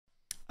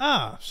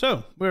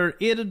So we're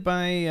aided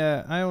by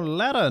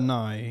Ioletta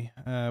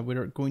now.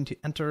 We're going to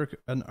enter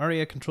an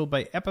area controlled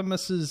by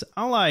Epimus's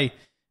ally,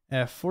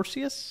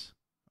 Forcius.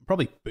 I'm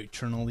probably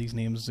butchering all these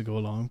names as I go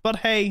along, but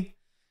hey,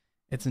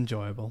 it's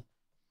enjoyable.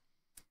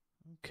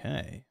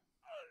 Okay.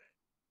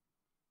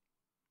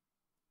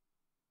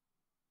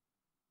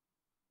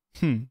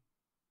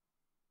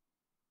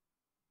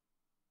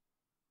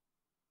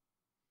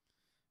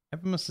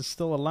 Epimus is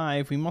still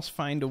alive. We must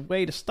find a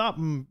way to stop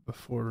him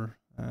before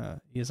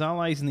he has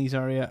allies in these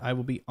areas. I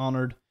will be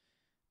honored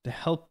to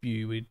help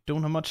you. We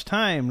don't have much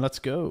time. Let's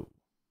go.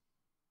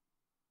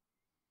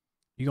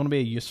 You're going to be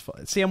a useful...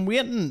 See, I'm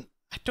waiting.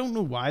 I don't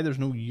know why there's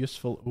no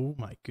useful... Oh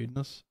my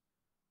goodness.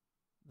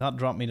 That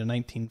dropped me to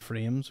 19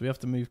 frames. We have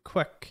to move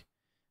quick.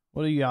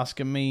 What are you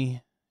asking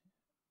me?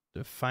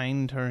 To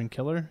find her and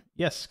kill her?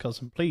 Yes,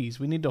 cousin, please.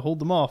 We need to hold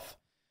them off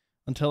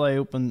until I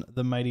open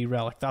the mighty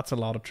relic. That's a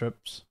lot of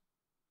troops.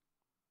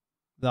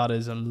 That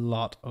is a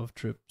lot of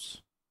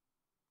troops.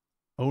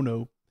 Oh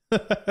no.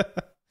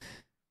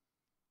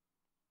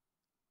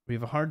 We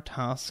have a hard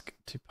task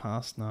to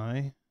pass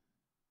now.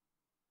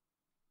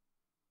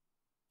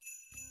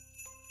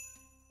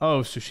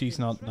 Oh, so she's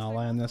not an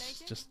ally in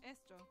this, just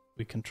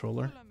we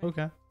control her.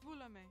 Okay.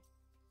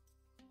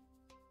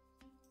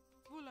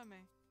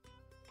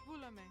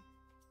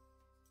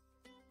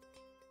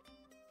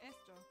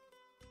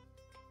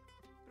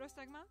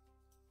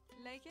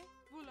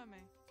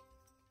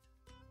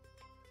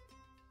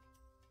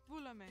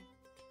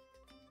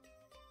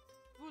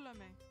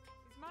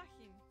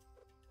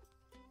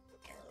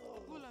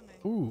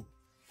 Ooh.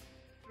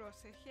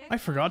 I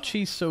forgot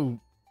she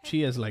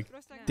is like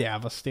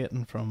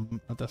devastating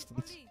from a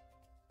distance.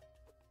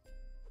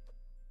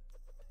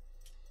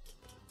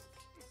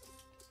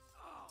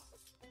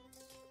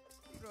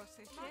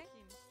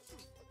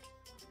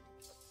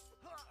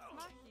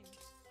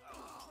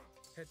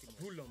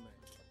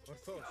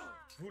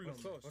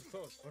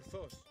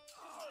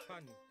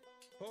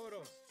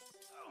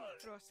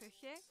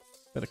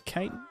 Bit of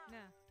kite.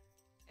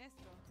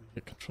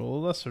 Get control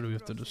of this, or do we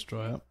have to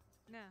destroy it?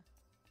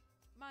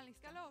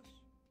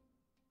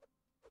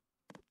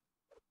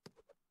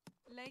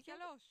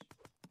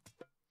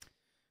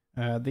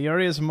 The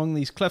areas among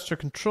these cliffs are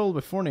controlled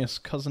by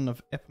Fornius, cousin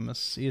of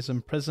Epimus. He has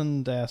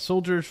imprisoned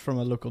soldiers from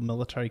a local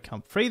military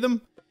camp. Free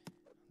them.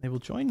 They will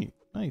join you.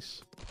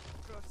 Nice.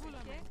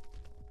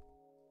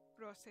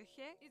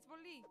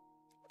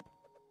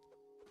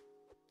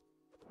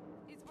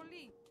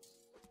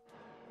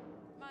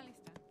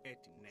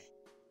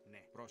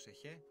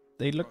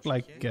 They look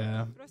like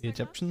the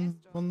Egyptian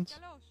ones.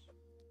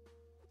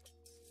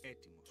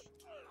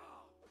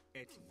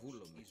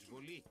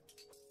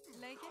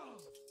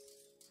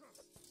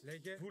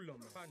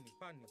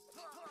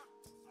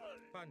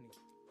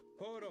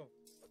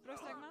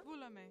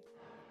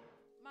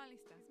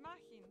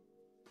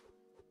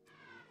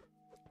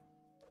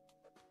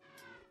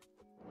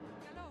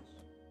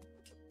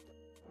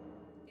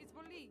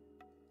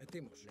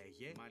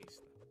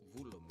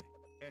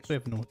 They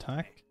have no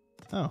attack.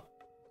 Oh.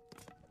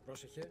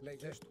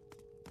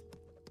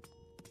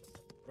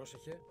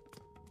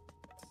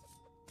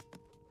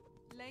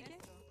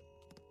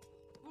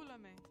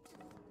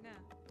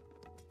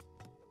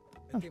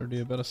 Let her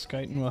do a bit of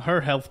scouting. Well,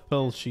 her health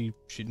pill, she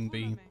shouldn't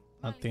be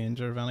at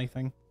danger of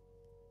anything.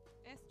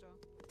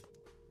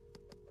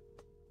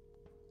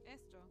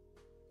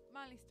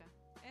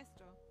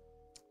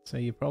 So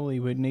you probably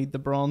would need the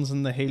bronze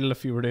and the heal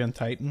if you were doing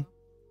Titan.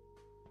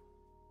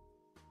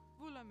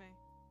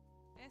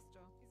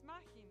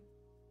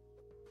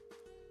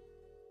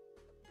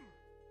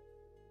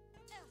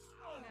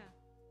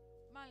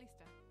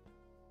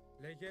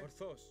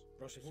 Ορθώς.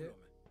 Πρόσεχε.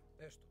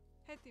 Έστω.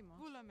 Έτοιμος.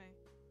 Βούλαμε.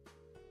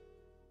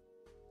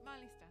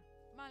 Μάλιστα.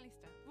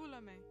 Μάλιστα.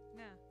 Βούλαμε.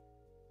 Ναι.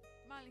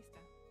 Μάλιστα.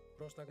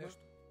 Πρόσταγμα.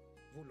 Έστω.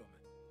 Βούλαμε.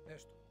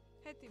 Έστω.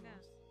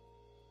 Έτοιμος.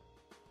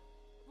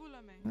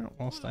 Βούλαμε.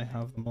 Whilst I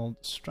have them all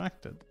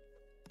distracted,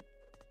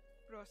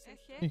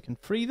 Πρόσεχε. you can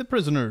free the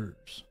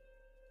prisoners.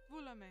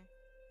 Βούλαμε.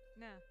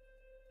 Ναι.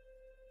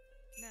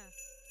 Ναι.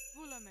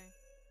 Βούλαμε.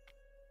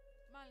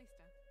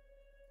 Μάλιστα.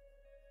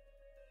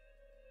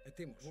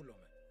 Ετοίμος.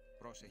 Βούλαμε.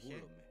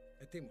 Πρόσεχε.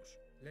 Ετοίμος.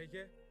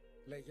 Λέγε.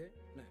 Λέγε.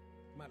 Ναι.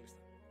 Μάλιστα.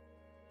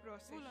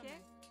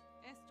 Πρόσεχε.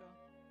 Έστω.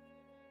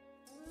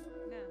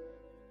 Ναι.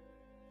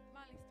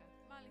 Μάλιστα.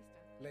 Μάλιστα.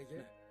 Λέγε.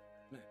 Ναι.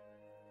 Ναι.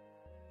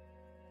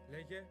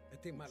 Λέγε.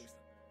 Ετοίμος.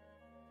 Μάλιστα.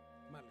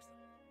 Μάλιστα.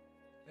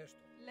 Έστω.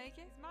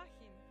 Λέγε.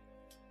 Σμάχιν.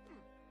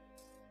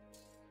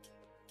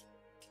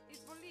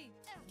 Εισβολή.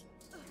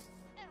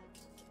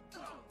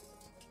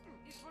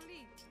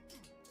 Εισβολή.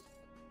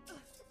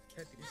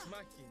 Έτοιμος.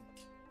 Σμάχιν.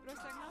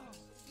 Πρόσταγμα.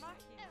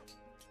 Σμάχιν.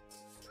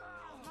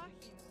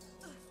 Σμάχιν.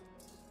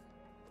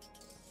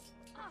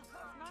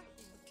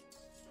 Σμάχιν.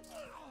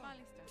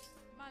 Μάλιστα.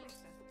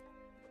 Μάλιστα.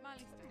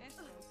 Μάλιστα.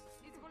 Έστω.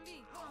 Εισβολή.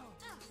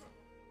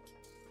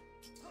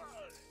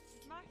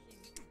 Σμάχιν.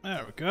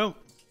 There we go.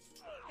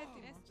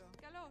 Έτοιμο. Έστω.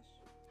 Καλώς.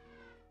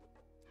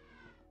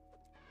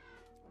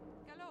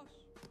 Καλώς.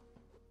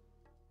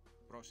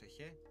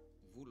 Πρόσεχε.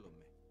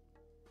 Βούλομαι.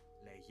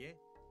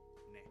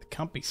 They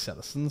can't be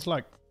citizens,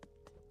 like.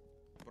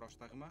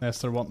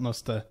 Unless they're wanting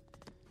us to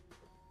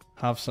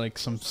have like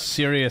some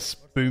serious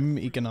boom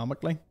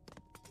economically.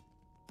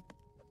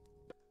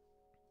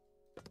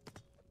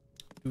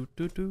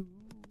 Do.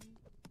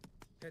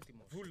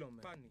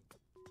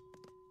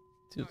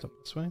 See what's up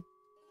this way.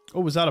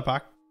 Oh, was that a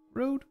back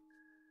road?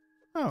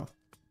 Oh.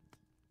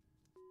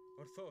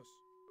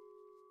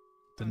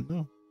 Didn't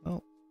know.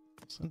 Well,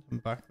 send him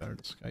back there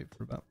to Skype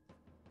for a bit.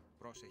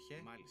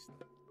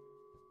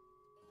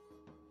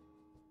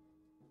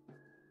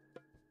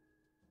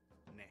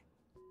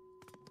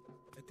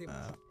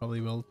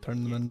 Probably will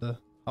turn them into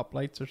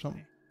hoplites or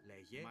something.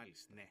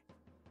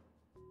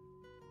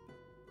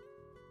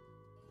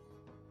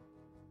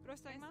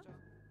 Πρόσταγμα.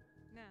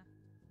 Ναι.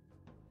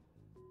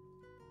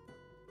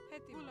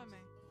 Έτοιμος. Βούλαμε.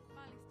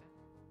 Μάλιστα.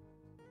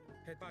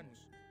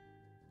 Έτοιμος.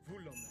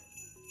 Βούλαμε.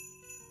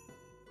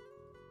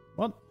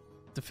 What?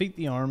 Defeat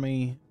the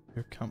army.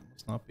 Your camp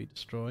must not be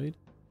destroyed.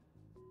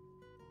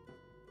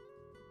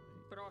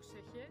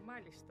 Πρόσεχε.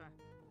 Μάλιστα.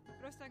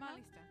 Πρόσταγμα.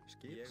 Μάλιστα.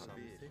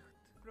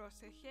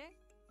 Πρόσεχε.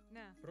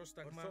 Ναι.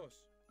 Πρόσταγμα.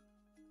 Ορθός.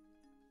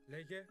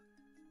 Λέγε.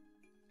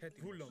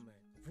 Έτοιμος. Βούλομαι.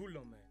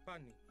 Βούλομαι.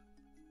 Πάνι.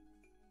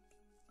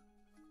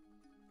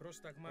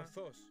 Πρόσταγμα.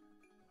 Ορθός.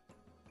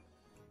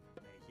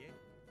 Λέγε.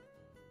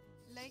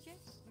 Λέγε.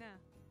 Ναι.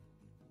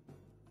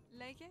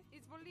 Λέγε.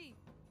 Εισβολή.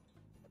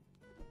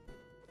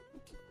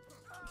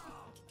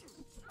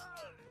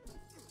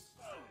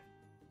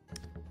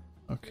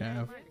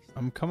 Okay,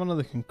 I'm coming to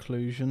the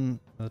conclusion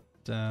that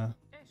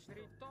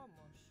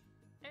Ρητόμος.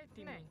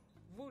 Έτοιμη.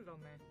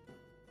 Βούλομαι.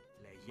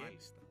 Λέγε.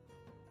 Μάλιστα.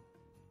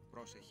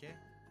 Πρόσεχε.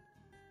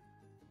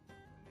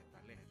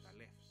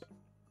 Μεταλλεύς.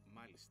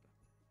 Μάλιστα.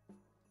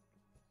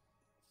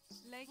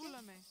 Λέγε.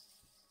 Βούλαμε.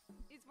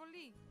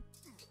 Εισβολή.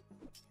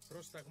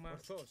 Πρόσταγμα.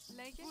 Ορθός.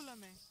 Λέγε.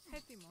 Βούλαμε.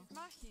 Έτοιμος.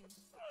 Μάχην.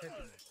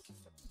 Έτοιμος.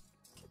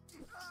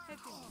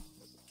 Έτοιμος.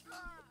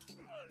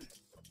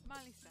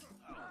 Μάλιστα.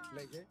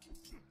 Λέγε.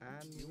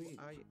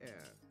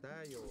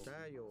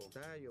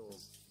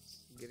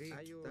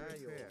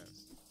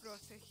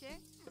 Πρόσεχε.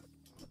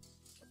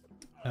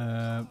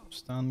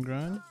 stand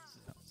ground.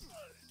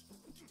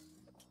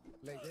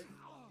 Λέγε.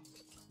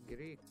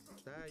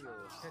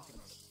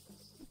 Έτοιμος.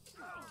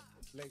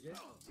 Λέγε.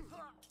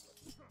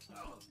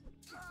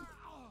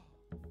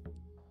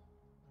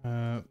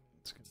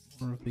 Let's get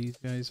more of these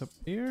guys up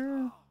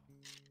here.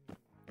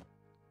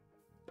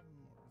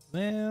 More of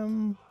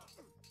them.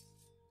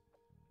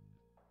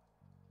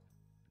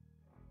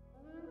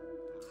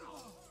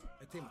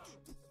 Έτοιμος.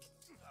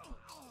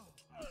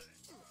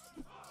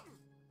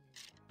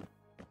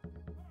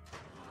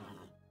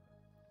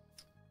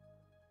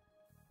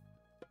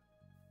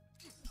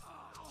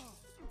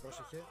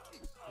 Πρόσεχε.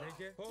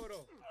 Λέγε.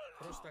 Χώρο.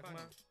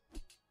 Πρόσταγμα.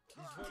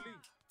 Εισβολή.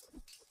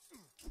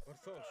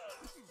 Ορθός.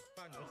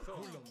 Πάνω. Ορθός.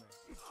 Βούλομαι.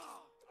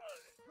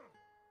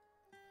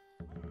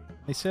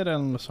 They said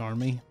endless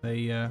army.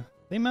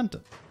 They meant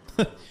it.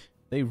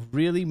 They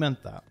really meant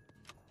that.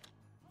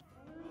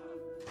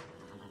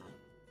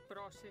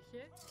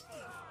 Πρόσεχε.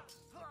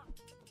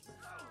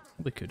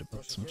 They could have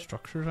built some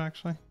structures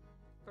actually.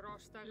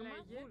 Πρόσταγμα.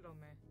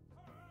 Βούλομαι.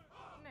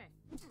 Ναι.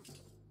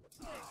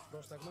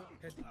 Πρόσταγμα.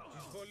 Έτοιμος.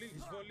 Εισβολή.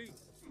 Εισβολή.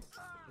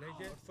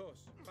 Λέγε. Ορθός.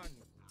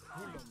 Πάνω.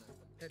 Βούλομαι.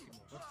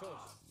 Έτοιμος.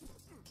 Ορθός.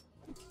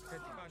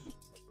 Έτοιμος. Πάνω.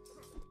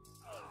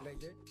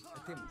 Λέγε.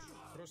 Έτοιμος.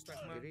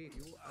 Πρόσταγμα.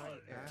 Έτοιμος.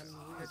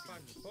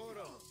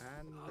 Χώρο.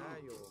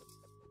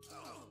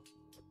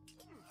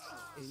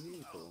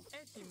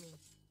 Έτοιμη.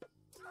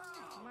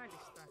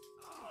 Μάλιστα.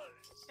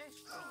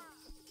 Έστω.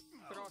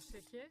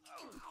 Πρόσεχε.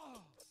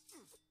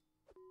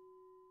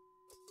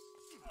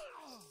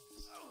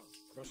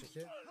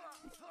 Πρόσεχε.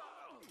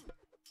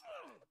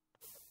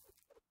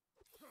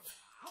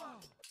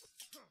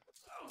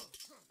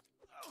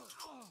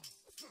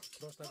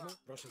 Πρόσταγμα.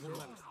 Πρόσεχε.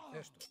 Μάλιστα.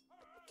 Έστω.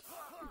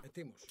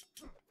 Ετοίμος.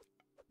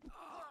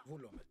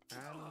 Βούλομαι.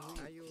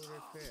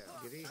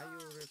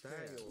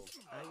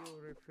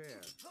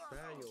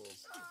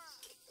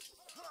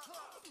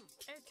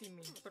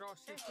 Έτοιμη.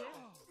 Πρόσεχε.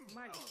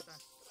 Μάλιστα.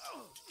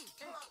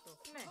 Έστω.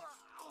 Ναι.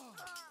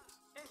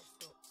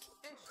 Έστω.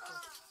 Έστω.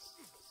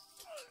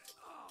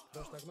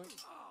 Πρόσταγμα.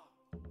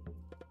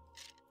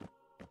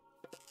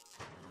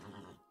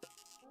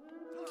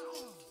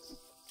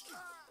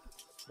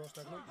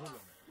 Πρόσταγμα.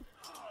 Βούλομαι.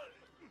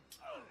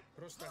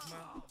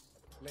 Πρόσταγμα.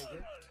 Λέγε.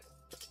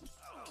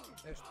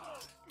 Έστω.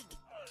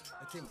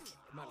 Ετοίμος.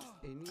 Μάλιστα.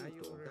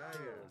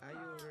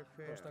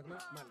 Πρόσταγμα.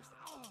 Μάλιστα.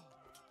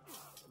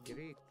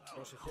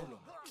 Πρόσεχε.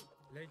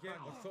 Λέγε.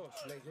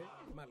 Ορθός. Λέγε.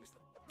 Μάλιστα.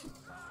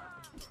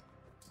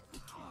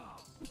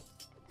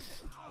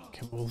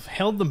 Okay, we've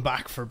held them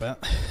back for a bit.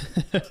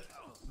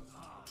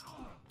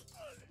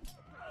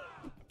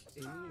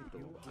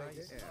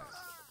 Λέγε.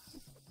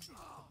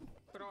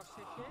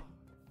 Πρόσεχε.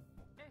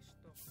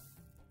 Έστω.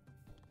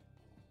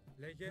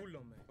 Λέγε.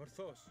 Βούλομαι.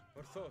 Ορθός.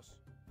 Ορθός.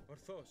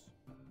 Ορθός.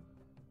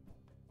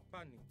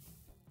 Πάνι.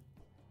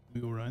 We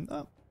go around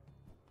that.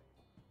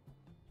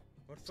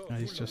 Ορθός.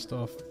 Guy's just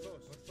off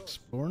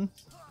exploring.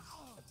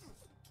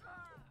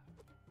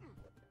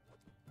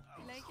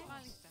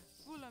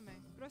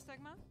 Βούλαμε.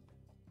 Πρόσταγμα.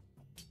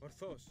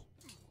 Ορθώς.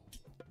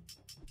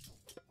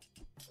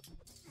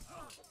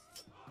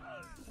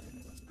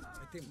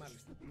 Τι,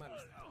 μάλιστα,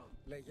 μάλιστα.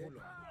 Λέγε.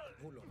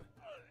 Βούλομαι.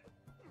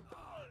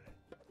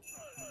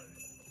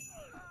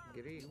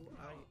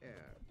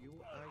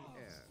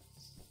 UIR.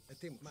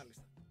 Ετοίμος.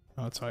 Μάλιστα.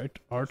 Oh, it's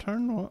our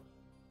turn? What?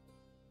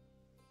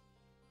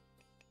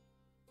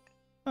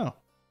 Oh.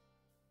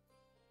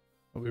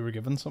 But we were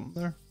given something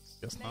there?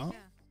 Guess not.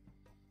 Λέγε.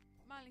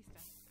 Μάλιστα.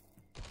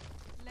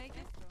 Λέγε.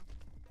 Έστω.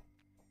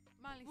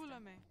 Μάλιστα.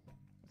 Βούλαμε.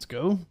 Let's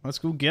go. Let's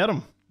go get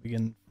him. We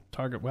can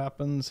target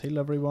weapons, heal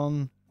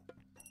everyone.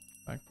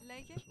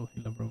 Λέγε. Guess we'll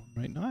heal everyone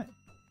right now.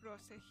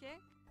 Πρόσεχε.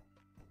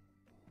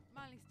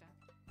 Málista.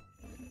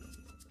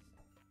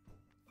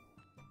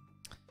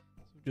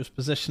 Just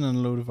positioning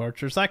a load of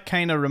archers. That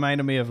kind of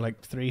reminded me of like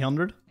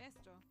 300.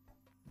 Esto.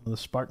 The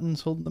Spartans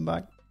holding them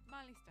back.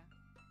 Málista.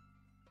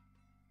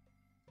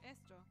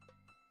 Esto.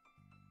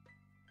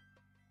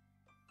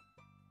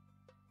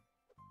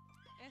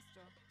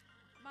 Esto.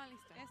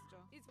 Málista. Esto.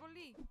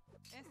 Εισβολή.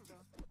 Esto.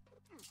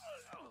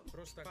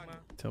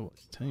 Πρόσταγμα.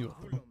 Tell you what,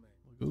 Βούλομαι.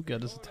 we'll go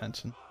get his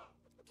attention.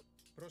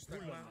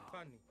 Πρόσταγμα.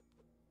 Πάνι.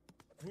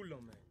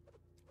 Βούλομαι.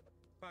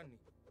 Πάνι.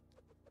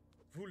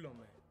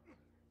 Βούλομαι.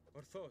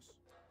 Ορθώς.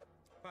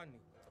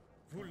 Πάνι.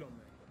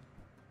 Βούλομαι.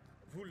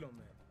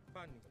 Βούλομαι.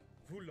 Πάνι.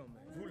 Βούλομαι.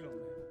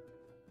 Βούλομαι.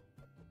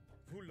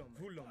 Βούλομαι.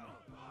 Βούλομαι.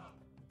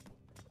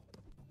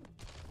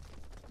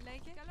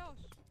 Λέγε. Καλώς.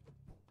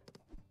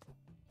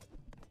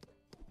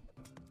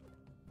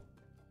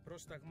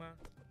 Πρόσταγμα.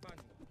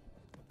 Πάνι.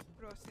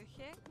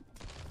 Πρόσεχε.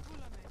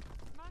 Βούλαμε.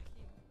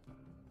 Μάχη.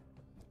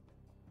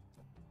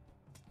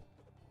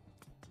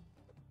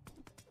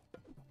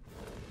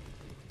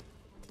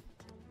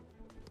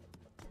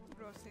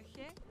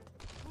 Πρόσεχε.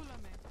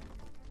 Βούλαμε.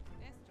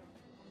 Έστω.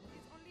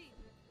 Εισβολή.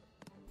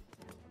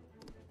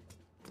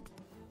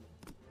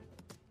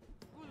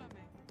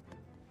 Βούλαμε.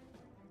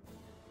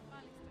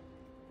 Μάλιστα.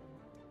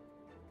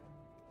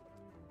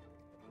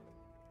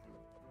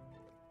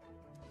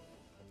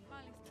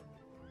 Μάλιστα.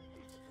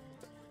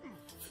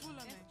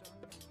 Βούλαμε. Έστω.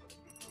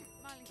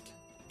 Μάλιστα.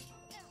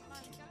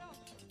 Μάλιστα. Καλώς.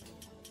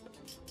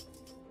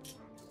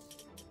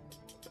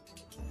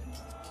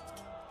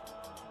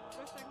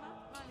 Πρόσταγμα.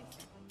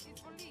 Μάλιστα.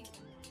 Εισβολή.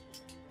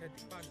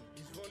 Έτσι πάνι.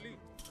 Εισβολή.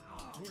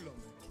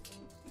 Βούλομαι.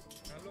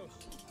 Καλώς.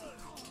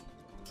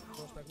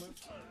 Πρόσταγμα.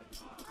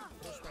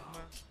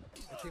 Πρόσταγμα.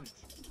 Ετοίμος.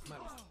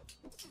 Μάλιστα.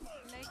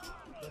 Λέγε.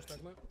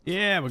 Πρόσταγμα.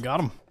 Yeah, we got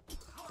him.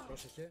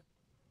 Πρόσεχε.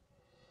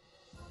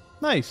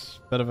 Nice.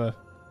 Bit of a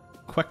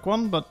quick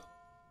one, but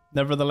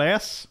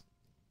nevertheless,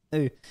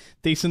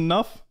 decent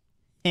enough.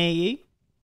 Hey.